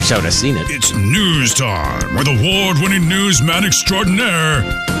wish I would have seen it. It's news time with award-winning newsman extraordinaire,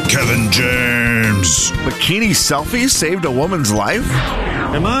 Kevin James. Bikini selfie saved a woman's life?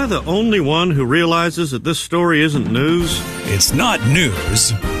 Am I the only one who realizes that this story isn't news? It's not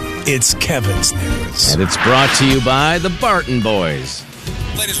news. It's Kevin's news. And it's brought to you by the Barton Boys.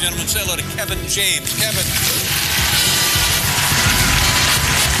 Ladies and gentlemen, say hello to Kevin James. Kevin.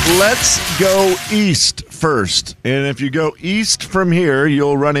 Let's go east first. And if you go east from here,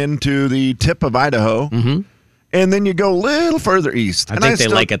 you'll run into the tip of Idaho. Mm-hmm. And then you go a little further east. I think they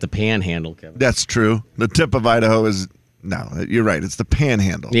like at the Panhandle, Kevin. That's true. The tip of Idaho is... No, you're right. It's the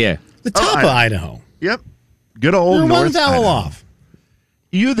Panhandle. Yeah. The top of Idaho. Yep. Good old You're North 1 vowel Idaho. off.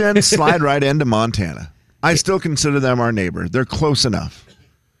 You then slide right into Montana. I still consider them our neighbor. They're close enough.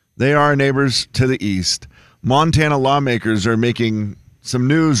 They are our neighbors to the east. Montana lawmakers are making some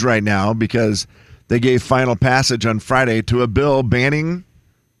news right now because they gave final passage on Friday to a bill banning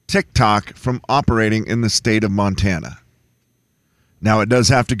TikTok from operating in the state of Montana. Now, it does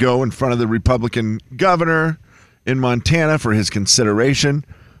have to go in front of the Republican governor in Montana for his consideration,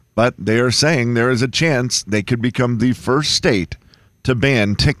 but they are saying there is a chance they could become the first state to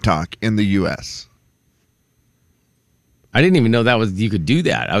ban TikTok in the U.S. I didn't even know you could do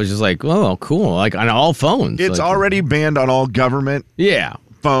that. I was just like, oh, cool. Like on all phones. It's like, already banned on all government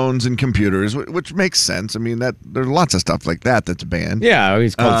phones and computers, which makes sense. I mean, there's lots of stuff like that that's banned. Yeah,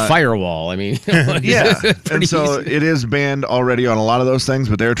 it's called firewall. I mean, yeah. And so easy. it is banned already on a lot of those things,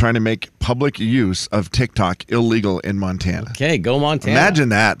 but they're trying to make public use of TikTok illegal in Montana. Okay, go Montana. Imagine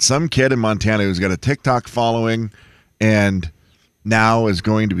that. Some kid in Montana who's got a TikTok following and now is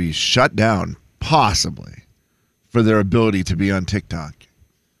going to be shut down, possibly, for their ability to be on TikTok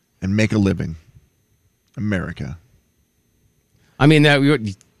and make a living. America. I mean,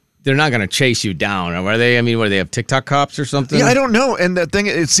 they're not going to chase you down, are they? I mean, what do they have, TikTok cops or something? Yeah, I don't know. And the thing,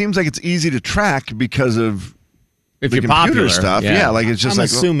 it seems like it's easy to track because of if the you're computer popular stuff. Yeah, like it's just I'm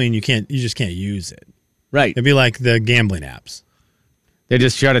like assuming you just can't use it. Right. It'd be like the gambling apps. They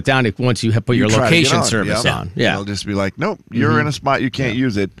just shut it down once you put your try to get location on, service yep. on. Yeah. They'll just be like, nope, you're in a spot you can't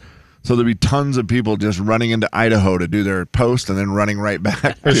use it. So there'll be tons of people just running into Idaho to do their post and then running right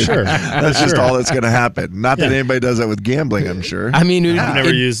back. For sure. That's just all that's going to happen. Not that anybody does that with gambling, I'm sure. I mean, You've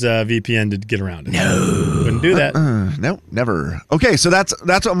never used VPN to get around it. No. Wouldn't do that. No, never. Okay, so that's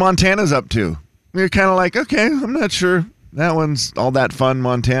what Montana's up to. You're kind of like, okay, I'm not sure that one's all that fun,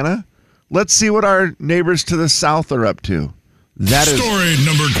 Montana. Let's see what our neighbors to the south are up to. That is Story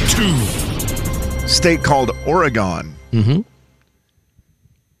number 2. state called Oregon. Mm-hmm.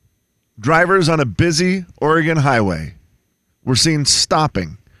 Drivers on a busy Oregon highway were seen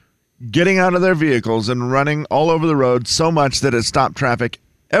stopping, getting out of their vehicles and running all over the road so much that it stopped traffic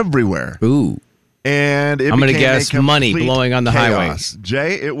everywhere. Ooh. And I'm going to guess money blowing on the highway.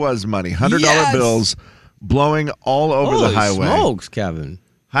 Jay, it was money. $100 bills blowing all over the highway. Holy smokes, Kevin.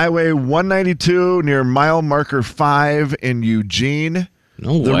 Highway 192 near mile marker 5 in Eugene.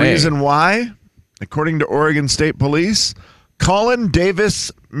 No way. The reason why, according to Oregon State Police, Colin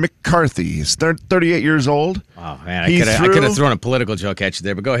Davis McCarthy, he's 38 years old. Oh, man, I could have thrown a political joke at you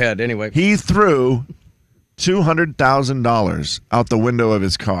there, but go ahead anyway. He threw $200,000 out the window of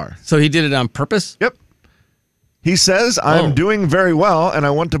his car. So he did it on purpose? Yep. He says, I'm doing very well, and I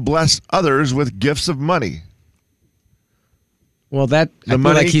want to bless others with gifts of money. Well, I feel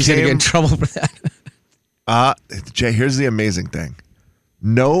like he's going to get in trouble for that. Jay, here's the amazing thing.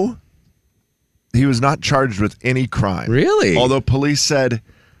 No, he was not charged with any crime. Really? Although police said,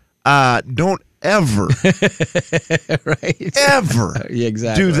 don't ever, right? ever Yeah,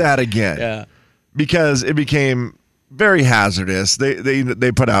 exactly. do that again. Yeah. Because it became very hazardous.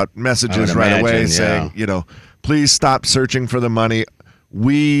 They put out messages right away saying, please stop searching for the money.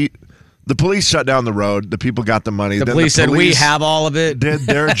 The police shut down the road. The people got the money. The Then police said, we have all of it. Did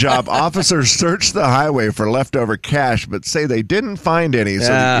their job. Officers searched the highway for leftover cash, but say they didn't find any. So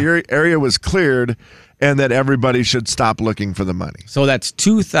the area was cleared and that everybody should stop looking for the money. So that's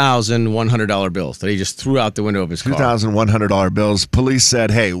 $2,100 bills that he just threw out the window of his car. $2,100 bills. Police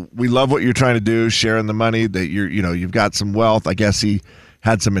said, hey, we love what you're trying to do, sharing the money, that you've got some wealth. I guess he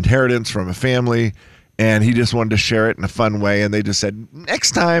had some inheritance from a family. And he just wanted to share it in a fun way. And they just said,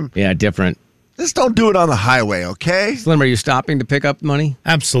 next time. Yeah, different. Just don't do it on the highway, okay? Slim, are you stopping to pick up money?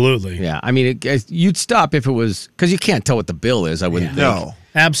 Absolutely. Yeah. I mean, you'd stop if it was, because you can't tell what the bill is, I wouldn't think. No.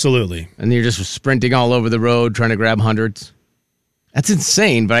 Absolutely. And you're just sprinting all over the road trying to grab hundreds. That's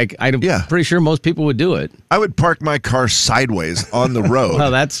insane, but I'm pretty sure most people would do it. I would park my car sideways on the road. Well,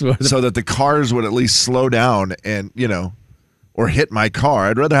 that's so that the cars would at least slow down and, or or hit my car.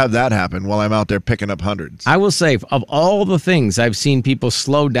 I'd rather have that happen while I'm out there picking up hundreds. I will say, of all the things I've seen people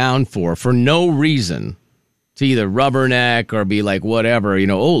slow down for no reason, to either rubberneck or be like whatever,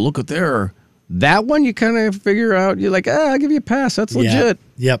 oh, look at there. That one you kind of figure out, you're like, I'll give you a pass. That's legit.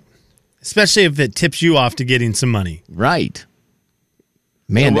 Yep. Especially if it tips you off to getting some money. Right.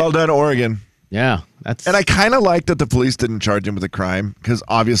 Man. Well done, Oregon. Yeah. And I kind of like that the police didn't charge him with a crime, because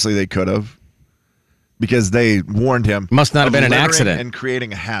obviously they could have, because they warned him. Must not have been an littering accident. And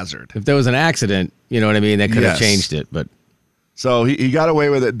creating a hazard. If there was an accident, you know what I mean? They could have changed it, but. So he got away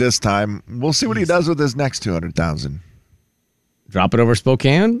with it this time. We'll see what he does with his next $200,000. Drop it over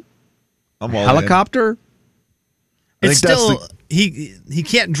Spokane? Helicopter? It's still he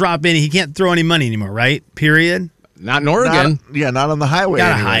can't drop any. He can't throw any money anymore, right? Period. Not in Oregon. Not on the highway. You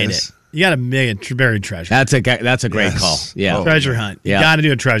gotta anyways. hide it. You gotta make it buried treasure. That's a great call. Yeah. Treasure hunt. You gotta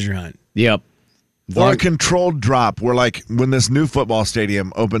do a treasure hunt. Yep. Or a controlled drop, where like when this new football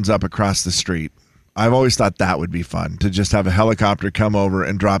stadium opens up across the street. I've always thought that would be fun, to just have a helicopter come over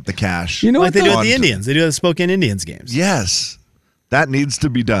and drop the cash. You know like what they do at the Indians. They do at the Spokane Indians games. Yes. That needs to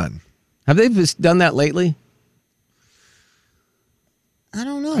be done. Have they done that lately? I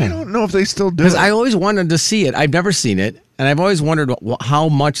don't know. I don't know if they still do. Because I always wanted to see it. I've never seen it, and I've always wondered how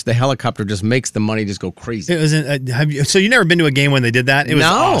much the helicopter just makes the money just go crazy. It was so you never been to a game when they did that? It was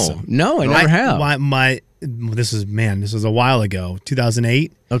awesome. No, I never have. This was a while ago,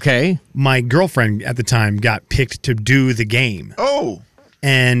 2008. Okay. My girlfriend at the time got picked to do the game. Oh.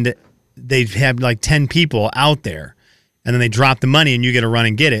 And they had like 10 people out there. And then they drop the money and you get to run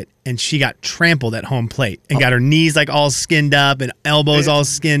and get it. And she got trampled at home plate and got her knees like all skinned up and elbows all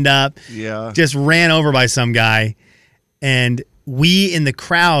skinned up. Yeah. Just ran over by some guy. And we in the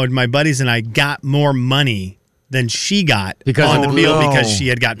crowd, my buddies and I, got more money than she got on the field because she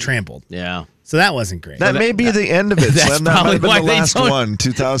had got trampled. Yeah. So that wasn't great. That may be the end of it. That's Slim. That might have been probably the why last one,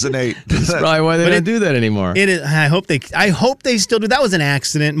 2008. That's probably why they don't do that anymore. It is. I hope they still do. That was an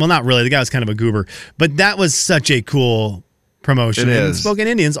accident. Well, not really. The guy was kind of a goober. But that was such a cool promotion. It And is. Spokane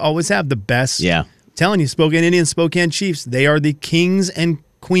Indians always have the best. Yeah. Telling you, Spokane Indians, Spokane Chiefs, they are the kings and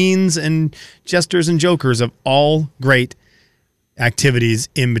queens and jesters and jokers of all great activities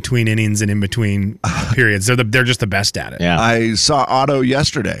in between innings and in between periods. They're just the best at it. Yeah. I saw Otto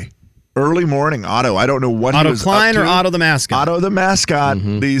yesterday. Early morning, Otto. I don't know what Otto he was Klein up or to. Otto the mascot? Otto the mascot,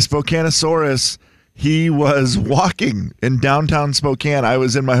 the Spokanosaurus. He was walking in downtown Spokane. I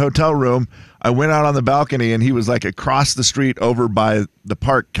was in my hotel room. I went out on the balcony, and he was like across the street over by the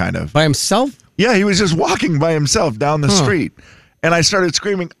park, kind of. By himself? Yeah, he was just walking by himself down the street. And I started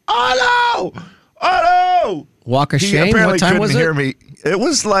screaming, Otto! Otto! Walk of He shame? apparently What time couldn't was hear it? me. It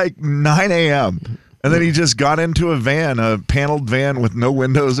was like 9 a.m. And then he just got into a van, a paneled van with no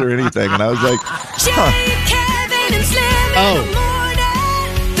windows or anything. And I was like, Jay, Kevin, and Slim in the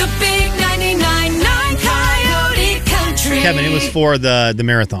morning. The big 99.9 Coyote Country. Kevin, it was for the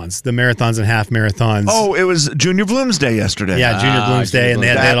marathons and half marathons. oh, it was Junior Bloom's Day yesterday. Yeah, Junior Bloom's Day, and they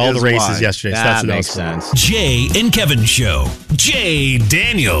had That all the is races why. yesterday. So That that's what makes that was for. sense. Jay and Kevin Show. Jay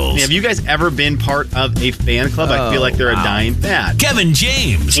Daniels. Have you guys ever been part of a fan club? I feel like they're a dying fad. Kevin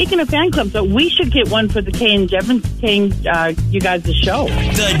James. Speaking of fan clubs, so we should get one for the Kay and you guys' show.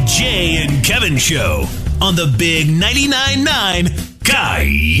 The Jay and Kevin Show on the Big 99.9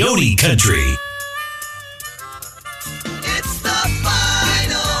 Coyote Country. It's the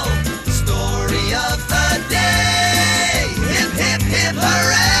final story of the day. Hip, hip, hip,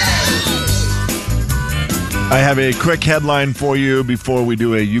 hooray! I have a quick headline for you before we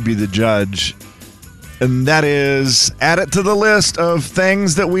do a You Be the Judge. And that is, add it to the list of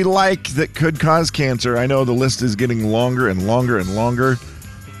things that we like that could cause cancer. I know the list is getting longer and longer and longer.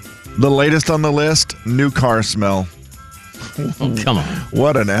 The latest on the list, new car smell. Oh, come on.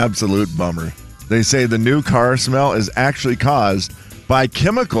 What an absolute bummer. They say the new car smell is actually caused by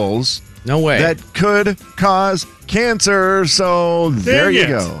chemicals No way. that could cause cancer. So there you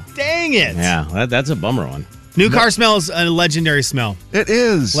go. Dang it. Yeah, that's a bummer one. New car smells a legendary smell. It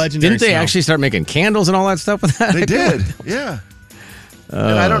is. Legendary Didn't they smell. actually start making candles and all that stuff with that? They did, yeah. And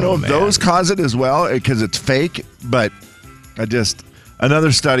I don't know if those cause it as well because it's fake, but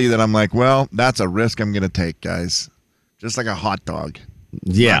another study that I'm like, well, that's a risk I'm going to take, guys. Just like a hot dog.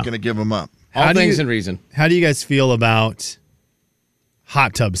 Yeah. Not going to give them up. All things in reason. How do you guys feel about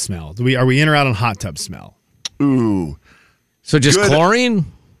hot tub smell? Are we in or out on hot tub smell? Ooh. So just Good. chlorine?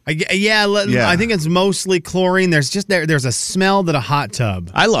 Yeah. I think it's mostly chlorine. There's a smell that a hot tub.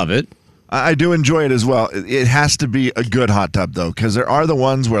 I love it. I do enjoy it as well. It has to be a good hot tub, though, because there are the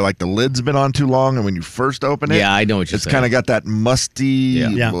ones where like the lid's been on too long, and when you first open it, Yeah, I know what you're it's saying. kind of got that musty.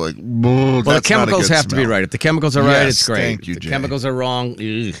 Yeah. Like, Well, the chemicals have to be right. If the chemicals are right, Yes, it's great. thank you, if the Jay. chemicals are wrong,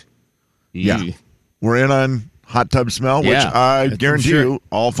 ugh. Yeah. Ugh. We're in on hot tub smell, which Yeah. I guarantee sure. you,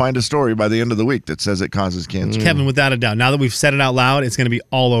 I'll find a story by the end of the week that says it causes cancer. Kevin, without a doubt, now that we've said it out loud, it's going to be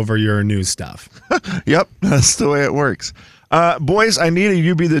all over your news stuff. Yep, that's the way it works. Boys, I need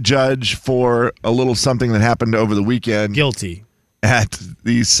you be the judge for a little something that happened over the weekend Guilty. at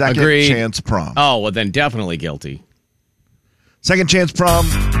the Second Agreed. Chance Prom. Oh, well, then definitely guilty. Second Chance Prom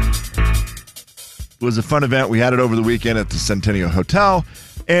was a fun event. We had it over the weekend at the Centennial Hotel,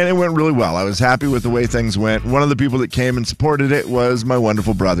 and it went really well. I was happy with the way things went. One of the people that came and supported it was my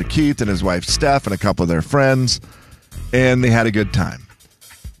wonderful brother Keith and his wife Steph and a couple of their friends, and they had a good time.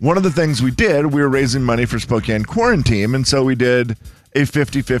 One of the things we did, we were raising money for Spokane Quarantine, and so we did a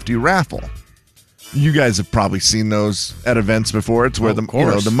 50-50 raffle. You guys have probably seen those at events before. It's where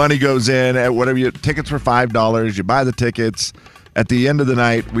the money goes in at whatever tickets for $5. You buy the tickets. At the end of the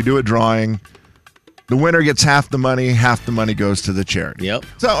night, we do a drawing. The winner gets half the money goes to the charity. Yep.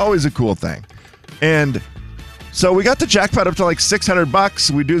 So always a cool thing. And so we got the jackpot up to like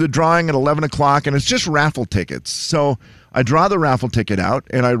 $600. We do the drawing at 11 o'clock, and it's just raffle tickets. So I draw the raffle ticket out,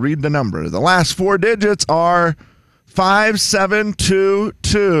 and I read the number. The last 4 digits are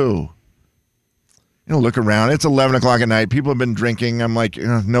 5722. Look around. It's 11 o'clock at night. People have been drinking. I'm like,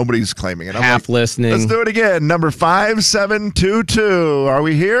 nobody's claiming it. I'm Half like, listening. Let's do it again. Number 5722. Are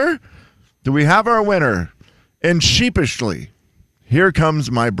we here? Do we have our winner? And sheepishly, here comes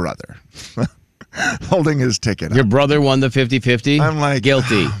my brother holding his ticket up. Your brother won the 50-50? I'm like,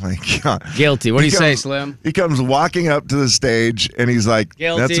 guilty. Oh my God. Guilty. What do you say, comes- Slim? He comes walking up to the stage, and he's like,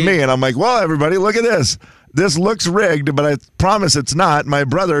 Guilty. that's me. And I'm like, well, everybody, look at this. This looks rigged, but I promise it's not. My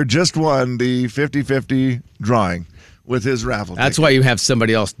brother just won the 50-50 drawing with his raffle That's ticket. why you have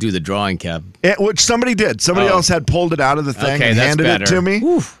somebody else do the drawing, Kev. Which somebody did. Somebody Oh. else had pulled it out of the thing Okay, and that's handed better. it to me.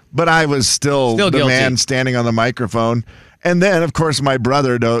 Oof. But I was still the guilty. man standing on the microphone. And then, of course, my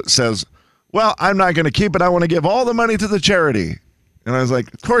brother says, well, I'm not going to keep it. I want to give all the money to the charity. And I was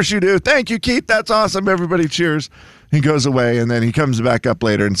like, of course you do. Thank you, Keith. That's awesome. Everybody cheers. He goes away, and then he comes back up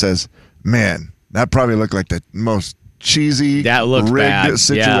later and says, man, that probably looked like the most cheesy, That looked rigged bad.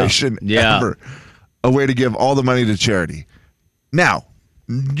 situation Yeah. ever. A way to give all the money to charity. Now,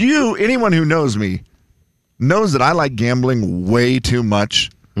 anyone who knows me, knows that I like gambling way too much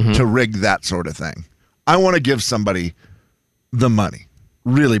to rig that sort of thing. I want to give somebody the money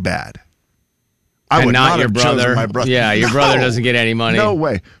really bad. I And would not not your have chosen brother. my brother. Yeah, your brother doesn't get any money. No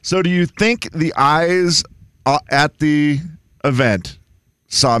way. So do you think the eyes at the event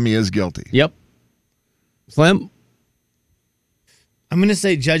saw me as guilty? Yep. Slim? I'm going to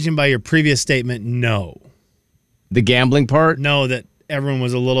say, judging by your previous statement, no. The gambling part? No, that everyone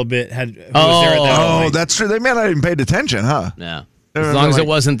was a little bit who was there at that Oh, point. that's true. They may not even paid attention, huh? Yeah. They're As long as like- it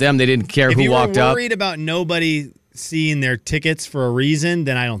wasn't them, they didn't care If who you were walked up. worried about nobody seeing their tickets for a reason,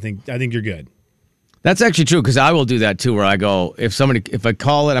 then I think you're good. That's actually true because I will do that too. Where I go, if I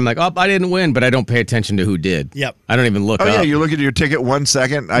call it, I'm like, oh, I didn't win, but I don't pay attention to who did. Yep. I don't even look Oh, up. yeah, you look at your ticket 1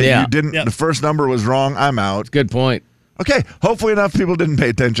 second. Yeah. You didn't. Yep. The first number was wrong. I'm out. Good point. Okay, hopefully enough people didn't pay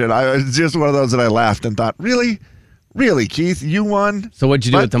attention. It's just one of those that I laughed and thought, really, Keith, you won. So what'd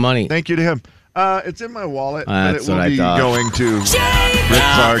you do But with the money? Thank you to him. It's in my wallet, but That's it will what I be thought. going to Jay Rick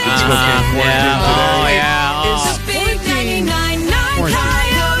Clark and Spokane Quarantine today. yeah. The big 99.9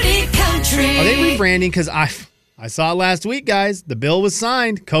 Coyote Country. Are they rebranding? Because I saw it last week, guys. The bill was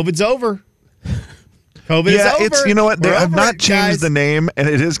signed. COVID's over. COVID is Yeah, over. it's you know what they We're have over not it, changed guys. the name, and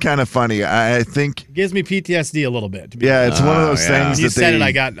it is kind of funny. I think It gives me PTSD a little bit. To be yeah, it's one of Oh, those yeah. things you that said they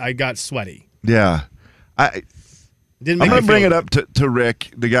it. I got sweaty. yeah. It didn't I'm make going me to bring feel it up to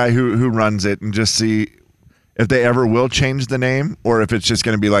Rick, the guy who runs it, and just see if they ever will change the name or if it's just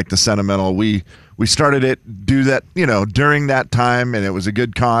going to be like the sentimental. We started it, do that, during that time, and it was a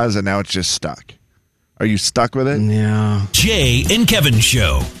good cause, and now it's just stuck. Are you stuck with it? Yeah. Jay and Kevin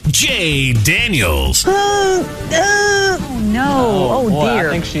Show. Jay Daniels. No. Oh, dear.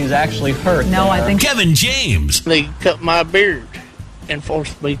 I think she's actually hurt. No, I think Kevin James. They cut my beard and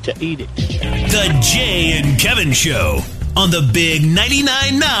forced me to eat it. The Jay and Kevin Show on the Big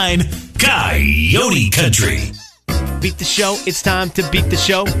 99.9 Coyote Country. Beat the show, it's time to beat the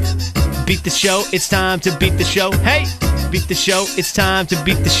show. Beat the show, it's time to beat the show. Hey! Beat the show, it's time to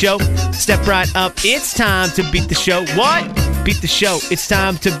beat the show. Step right up, it's time to beat the show. What? Beat the show, it's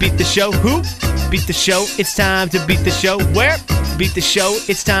time to beat the show. Who? Beat the show, it's time to beat the show. Where? Beat the show,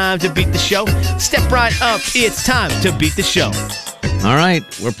 it's time to beat the show. Step right up, it's time to beat the show. All right,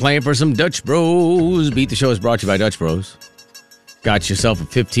 we're playing for some Dutch Bros. Beat the Show is brought to you by Dutch Bros. Got yourself a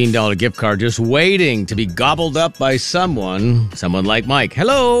 $15 gift card just waiting to be gobbled up by someone like Mike.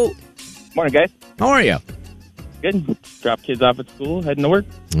 Hello. Morning, guys. How are you? Good. Drop kids off at school, heading to work.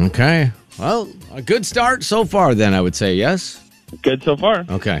 Okay. Well, a good start so far then, I would say, yes? Good so far.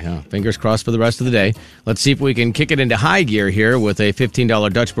 Okay. Fingers crossed for the rest of the day. Let's see if we can kick it into high gear here with a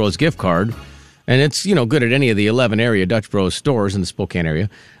 $15 Dutch Bros gift card. And it's, good at any of the 11 area Dutch Bros stores in the Spokane area.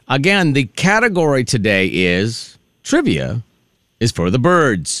 Again, the category today is trivia is for the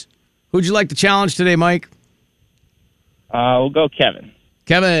birds. Who'd you like to challenge today, Mike? We'll go Kevin.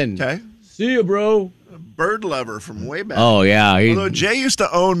 Kevin. Okay. See you, bro. A bird lover from way back. Oh, yeah. Although Jay used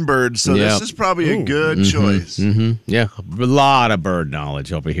to own birds, so this is probably a good choice. Mm-hmm. Yeah, a lot of bird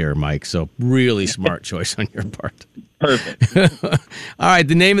knowledge over here, Mike. So really smart choice on your part. Perfect. All right,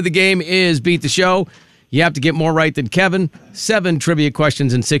 the name of the game is Beat the Show. You have to get more right than Kevin. 7 trivia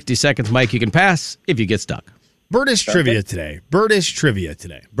questions in 60 seconds. Mike, you can pass if you get stuck. Birdish trivia today.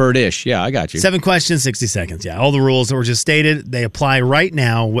 Birdish, yeah, I got you. 7 questions, 60 seconds. Yeah, all the rules that were just stated, they apply right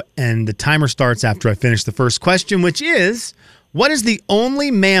now, and the timer starts after I finish the first question, which is, what is the only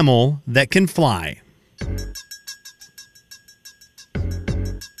mammal that can fly?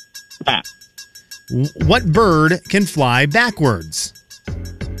 Pat. What bird can fly backwards?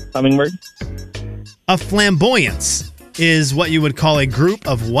 Hummingbird. A flamboyance is what you would call a group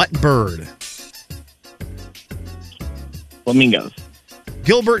of what bird? Flamingos.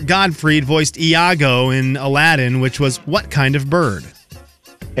 Gilbert Gottfried voiced Iago in Aladdin, which was what kind of bird?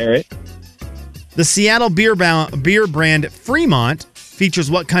 Parrot. The Seattle beer brand Fremont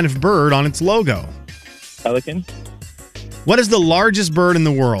features what kind of bird on its logo? Pelican. What is the largest bird in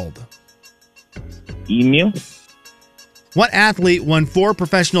the world? Emu. What athlete won 4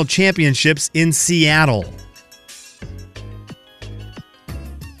 professional championships in Seattle?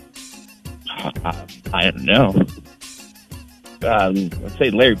 I don't know. Let's say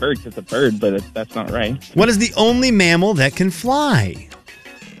Larry Bird because it's a bird, but that's not right. What is the only mammal that can fly?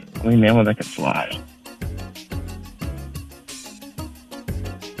 Only mammal that can fly.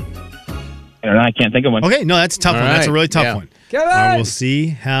 I don't know. I can't think of one. Okay, no, that's a tough one. Right. That's a really tough one. Kevin! We'll see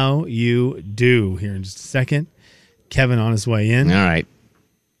how you do here in just a second. Kevin on his way in. All right.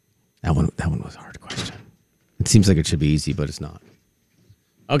 That one was a hard question. It seems like it should be easy, but it's not.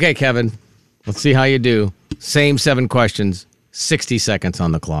 Okay, Kevin. Let's see how you do. Same 7 questions, 60 seconds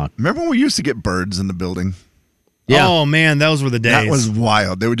on the clock. Remember when we used to get birds in the building? Yeah. Oh, man, those were the days. That was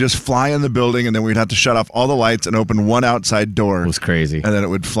wild. They would just fly in the building, and then we'd have to shut off all the lights and open one outside door. It was crazy. And then it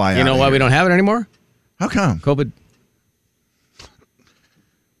would fly out. You know why we don't have it anymore? How come? COVID.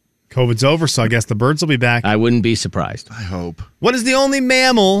 COVID's over, so I guess the birds will be back. I wouldn't be surprised. I hope. What is the only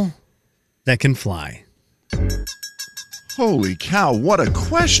mammal that can fly? Holy cow, what a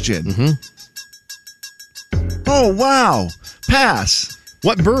question. Oh, wow. Pass.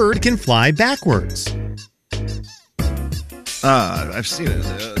 What bird can fly backwards? I've seen it.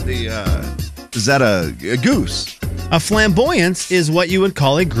 Is that a goose? A flamboyance is what you would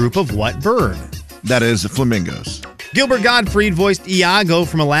call a group of what bird? That is flamingos. Gilbert Gottfried voiced Iago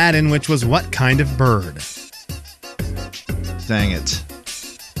from Aladdin, which was what kind of bird? Dang it.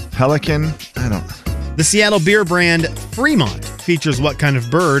 Pelican? I don't... The Seattle beer brand Fremont features what kind of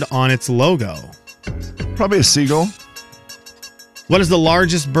bird on its logo? Probably a seagull. What is the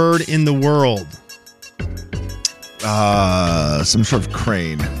largest bird in the world? Some sort of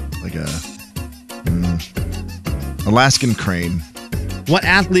crane. Like a... Alaskan crane. What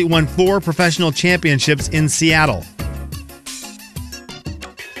athlete won 4 professional championships in Seattle?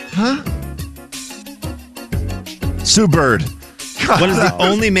 Huh? Sue Bird. What is the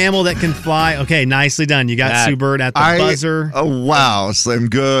only mammal that can fly? Okay, nicely done. You got Sue Bird at the buzzer. Oh, wow, Slim.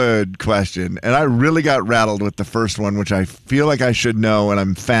 Good question. And I really got rattled with the first one, which I feel like I should know, and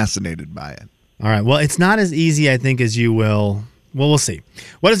I'm fascinated by it. All right. Well, it's not as easy, I think, as you will. Well, we'll see.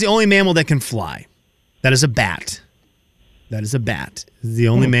 What is the only mammal that can fly? That is a bat. That is a bat. It's the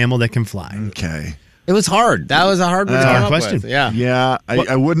only mammal that can fly. Okay. It was hard. That was a hard one to come up question. with. Yeah. Yeah,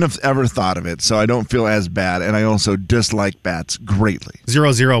 I wouldn't have ever thought of it, so I don't feel as bad, and I also dislike bats greatly.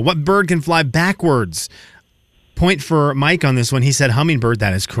 0-0. What bird can fly backwards? Point for Mike on this one. He said hummingbird.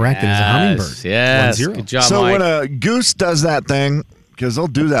 That is correct. It is a hummingbird. Yes. 1-0. Good job, So Mike. when a goose does that thing, because they'll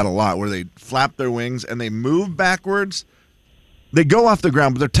do that a lot, where they flap their wings and they move backwards, they go off the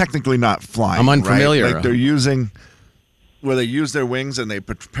ground, but they're technically not flying. I'm unfamiliar. Right? Like they're using... Where they use their wings and they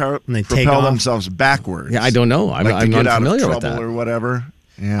propel take off. themselves backwards. Yeah, I don't know. I'm, like to I'm get out of unfamiliar with trouble that. or whatever.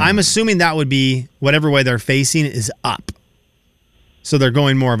 Yeah. I'm assuming that would be whatever way they're facing is up. So they're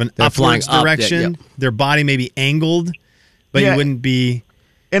going more of an They're flying upwards up, direction. yeah, yeah. Their body may be angled but Yeah. you wouldn't be.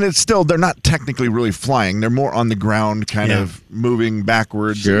 And it's still, they're not technically really flying. They're more on the ground, kind of moving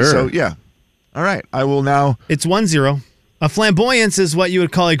backwards. Sure. So, yeah. All right. I will now. It's 1-0. A flamboyance is what you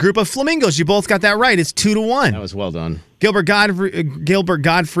would call a group of flamingos. You both got that right. It's 2-1. That was well done. Gilbert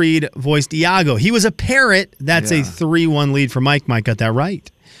Gottfried voiced Iago. He was a parrot. That's a 3-1 lead for Mike. Mike got that right.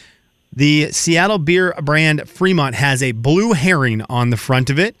 The Seattle beer brand Fremont has a blue herring on the front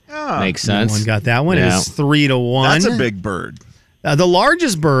of it. Makes sense. No one got that one. Yeah. It is 3-1. That's a big bird. The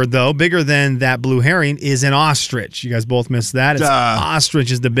largest bird, though, bigger than that blue herring, is an ostrich. You guys both missed that. It's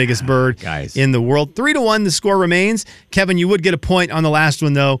ostrich is the biggest bird in the world. 3-1, the score remains. Kevin, you would get a point on the last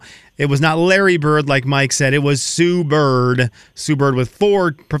one, though. It was not Larry Bird, like Mike said. It was Sue Bird. Sue Bird with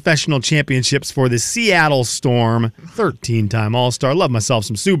 4 professional championships for the Seattle Storm. 13-time All-Star. Love myself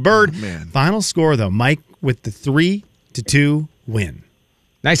some Sue Bird. Final score, though. Mike with the 3-2 win.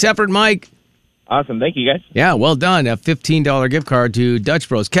 Nice effort, Mike. Awesome. Thank you, guys. Yeah, well done. A $15 gift card to Dutch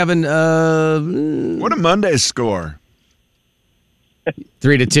Bros. Kevin, what a Monday score.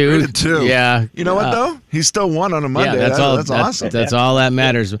 3-2. 3-2. Yeah. You know what, though? He still won on a Monday. Yeah, that's awesome. That's all that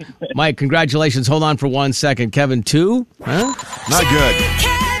matters. Mike, congratulations. Hold on for 1 second. Kevin, 2? Huh? Not good.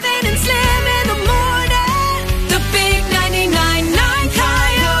 Kevin and Slim in the morning. The big 99.9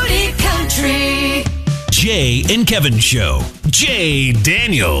 Coyote Country. Jay and Kevin Show. Jay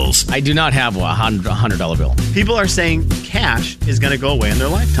Daniels. I do not have a $100 bill. People are saying cash is going to go away in their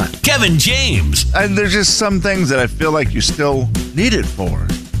lifetime. Kevin James. And there's just some things that I feel like you still need it for,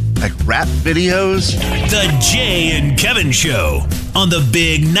 like rap videos. The Jay and Kevin Show on the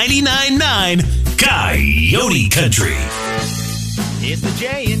big 99.9 Coyote Country. It's the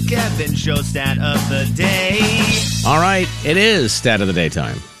Jay and Kevin Show stat of the day. All right, it is stat of the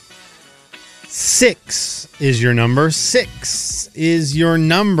daytime. 6 is your number. 6 is your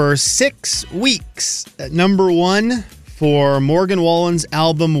number. 6 weeks at number 1 for Morgan Wallen's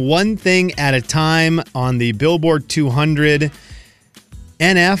album One Thing at a Time on the Billboard 200.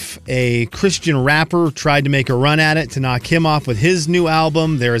 NF, a Christian rapper, tried to make a run at it to knock him off with his new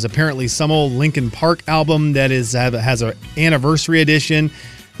album. There is apparently some old Linkin Park album that has an anniversary edition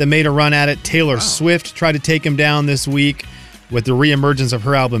that made a run at it. Taylor Swift tried to take him down this week with the reemergence of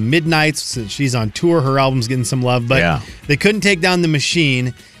her album Midnights. So she's on tour. Her album's getting some love, but they couldn't take down the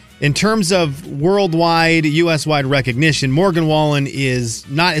machine. In terms of worldwide, U.S.-wide recognition, Morgan Wallen it's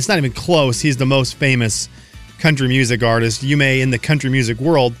not even close. He's the most famous country music artist. You may, in the country music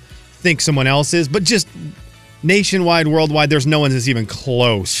world, think someone else is, but just nationwide, worldwide, there's no one that's even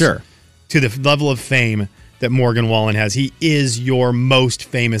close to the level of fame that Morgan Wallen has. He is your most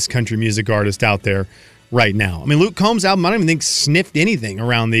famous country music artist out there right now. I mean, Luke Combs' album, I don't even think sniffed anything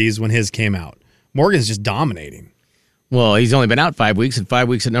around these when his came out. Morgan's just dominating. Well, he's only been out 5 weeks, and 5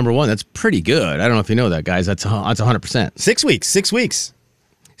 weeks at number 1. That's pretty good. I don't know if you know that, guys. That's 100%. 6 weeks. 6 weeks.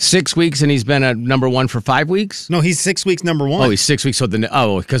 6 weeks, and he's been at number 1 for 5 weeks? No, he's 6 weeks number 1. Oh, he's 6 weeks. So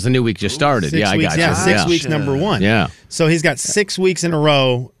because the new week just started. I got you. 6 weeks number 1. Yeah. So he's got 6 weeks in a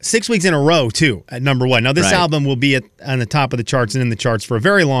row. 6 weeks in a row, too, at number 1. Now, this album will be on the top of the charts and in the charts for a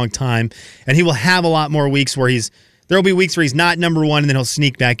very long time, and he will have a lot more weeks where there will be weeks where he's not number 1, and then he'll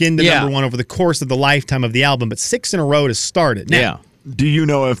sneak back into number 1 over the course of the lifetime of the album. But 6 in a row to start it. Now, Do you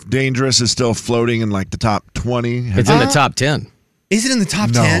know if Dangerous is still floating in like the top 20? It's in the top 10. Is it in the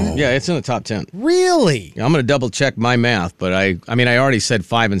top 10? Yeah, it's in the top 10. Really? I'm going to double check my math, but I already said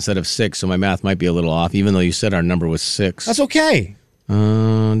 5 instead of 6, so my math might be a little off, even though you said our number was 6. That's okay.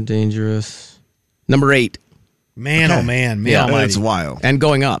 Dangerous. Number 8. Man, oh man. Yeah, almighty. It's wild. And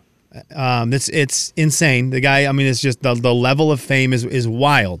going up. It's insane. The guy, it's just the level of fame is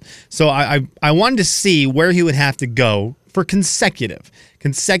wild. So I wanted to see where he would have to go for consecutive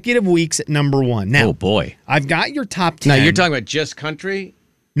weeks at number 1. Now, oh boy, I've got your top 10. Now you're talking about just country?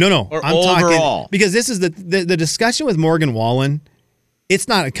 No, or I'm overall. talking because this is the discussion with Morgan Wallen. It's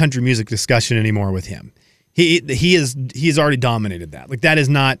not a country music discussion anymore with him. He's already dominated that. Like that is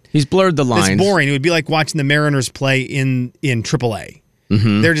not. He's blurred the lines. It's boring. It would be like watching the Mariners play in AAA.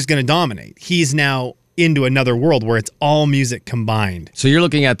 Mm-hmm. They're just going to dominate. He's now into another world where it's all music combined. So you're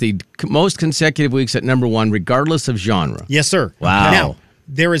looking at the most consecutive weeks at number 1, regardless of genre. Yes, sir. Wow. Now,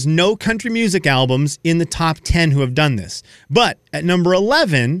 there is no country music albums in the top 10 who have done this. But at number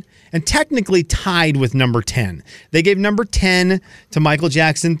 11, and technically tied with number 10, they gave number 10 to Michael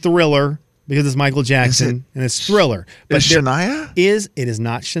Jackson Thriller because it's Michael Jackson and it's Thriller. But is Shania? It is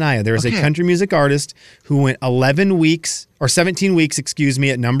not Shania. There is a country music artist who went 17 weeks,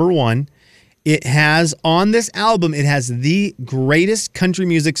 at number 1. It has, on this album, it has the greatest country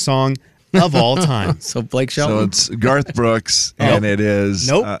music song of all time. So Blake Shelton? So it's Garth Brooks, and it is...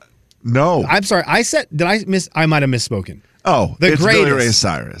 Nope. No. I'm sorry. I might have misspoken. Oh, The it's Billy greatest. Ray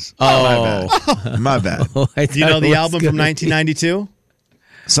Cyrus. Oh. My bad. Do you know the album from 1992?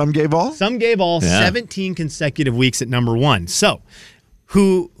 Some Gave All? Some Gave All, Yeah. 17 consecutive weeks at number 1. So,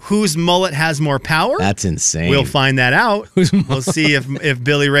 whose mullet has more power? That's insane. We'll find that out. We'll see if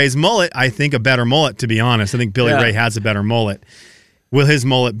Billy Ray's mullet, I think a better mullet, to be honest. I think Billy Ray has a better mullet. Will his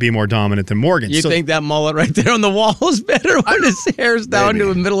mullet be more dominant than Morgan? You think that mullet right there on the wall is better when his hair's down to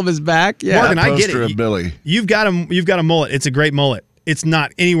the middle of his back? Yeah. Morgan, I get Poster it. of Billy. You've got a mullet. It's a great mullet. It's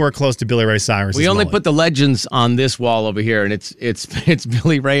not anywhere close to Billy Ray Cyrus. We only put the legends on this wall over here, and it's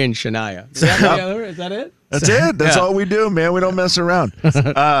BillyRay and Shania. Is that it? That's it. That's all we do, man. We don't mess around.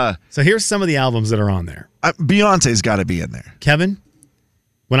 So here's some of the albums that are on there. Beyonce's got to be in there. Kevin,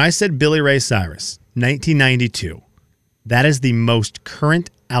 when I said Billy Ray Cyrus, 1992, that is the most current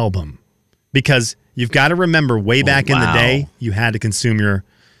album because you've got to remember way back in the day, you had to consume your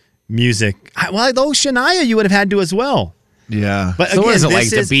music. Though Shania, you would have had to as well. Yeah. But So again, what is it, this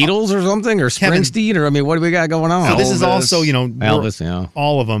like is the Beatles or something? Or Kevin, Springsteen? Or, I mean, what do we got going on? So this is also, Elvis, yeah.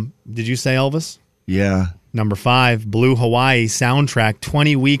 all of them. Did you say Elvis? Yeah. Number 5, Blue Hawaii soundtrack,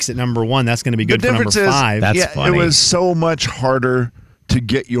 20 weeks at number 1. That's going to be good for number 5. That's funny. It was so much harder to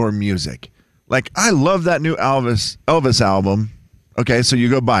get your music. Like, I love that new Elvis album. Okay, so you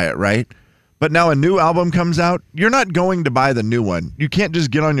go buy it, right? But now a new album comes out. You're not going to buy the new one. You can't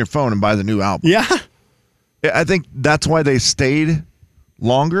just get on your phone and buy the new album. Yeah. I think that's why they stayed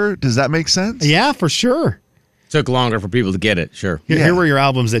longer. Does that make sense? Yeah, for sure. Took longer for people to get it, sure. Here were your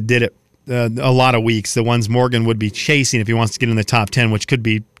albums that did it a lot of weeks. The ones Morgan would be chasing if he wants to get in the top 10, which could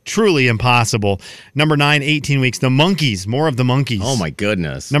be truly impossible. Number 9, 18 weeks. The Monkees. More of the Monkees. Oh, my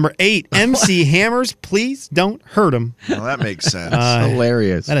goodness. Number 8, MC Hammers. Please don't hurt them. Well, that makes sense.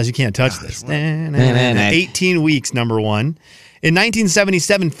 Hilarious. That is, you can't touch this. 18 weeks, number 1. In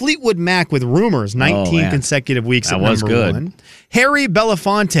 1977, Fleetwood Mac with Rumors, 19 consecutive weeks at number 1. Harry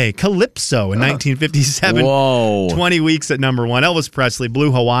Belafonte, Calypso in 1957, Whoa. 20 weeks at number 1. Elvis Presley,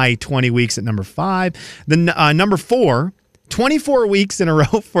 Blue Hawaii, 20 weeks at number 5. Then number 4, 24 weeks in a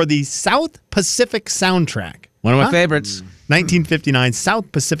row for the South Pacific soundtrack. One of my favorites. 1959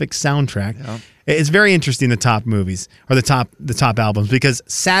 South Pacific soundtrack. Yeah. It's very interesting, the top movies, or the top albums, because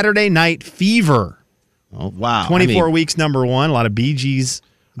Saturday Night Fever. Oh, wow. 24 weeks, number 1. A lot of Bee Gees.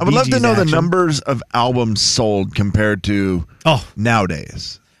 I would love to know the numbers of albums sold compared to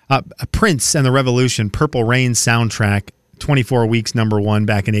nowadays. Prince and the Revolution, Purple Rain soundtrack, 24 weeks, number 1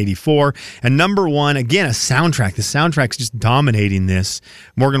 back in 84. And number 1, again, a soundtrack. The soundtrack's just dominating this.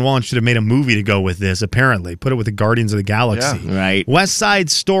 Morgan Wallen should have made a movie to go with this, apparently. Put it with the Guardians of the Galaxy. Yeah. Right. West Side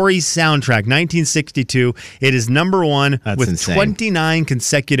Story soundtrack, 1962. It is number 1 with insane. 29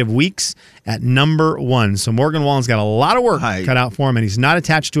 consecutive weeks at number 1. So Morgan Wallen's got a lot of work cut out for him, and he's not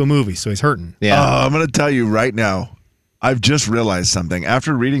attached to a movie, so he's hurting. Yeah. I'm going to tell you right now, I've just realized something.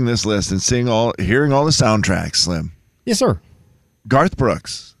 After reading this list and hearing all the soundtracks, Slim. Yes, sir. Garth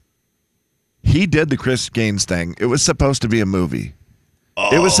Brooks. He did the Chris Gaines thing. It was supposed to be a movie.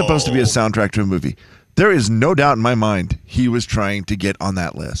 It was supposed to be a soundtrack to a movie. There is no doubt in my mind he was trying to get on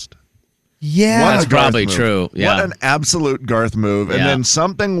that list. Yeah. What That's a Garth probably move. true. Yeah. What an absolute Garth move. And Yeah. then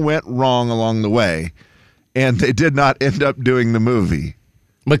something went wrong along the way, and they did not end up doing the movie.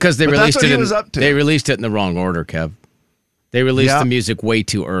 Because they But that's released what it he in, was up to. They released it in the wrong order, Kev. They released the music way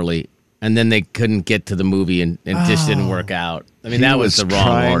too early, and then they couldn't get to the movie, and it just didn't work out. I mean, that was the wrong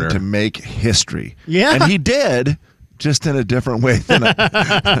trying order. to make history. Yeah. And he did, just in a different way than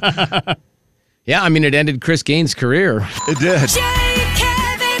Yeah, I mean, it ended Chris Gaines' career. it did. Jay,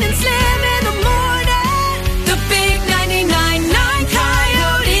 Kevin, and Slim in the morning. The big 99.9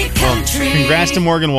 Coyote Country. Congrats to Morgan Wallen.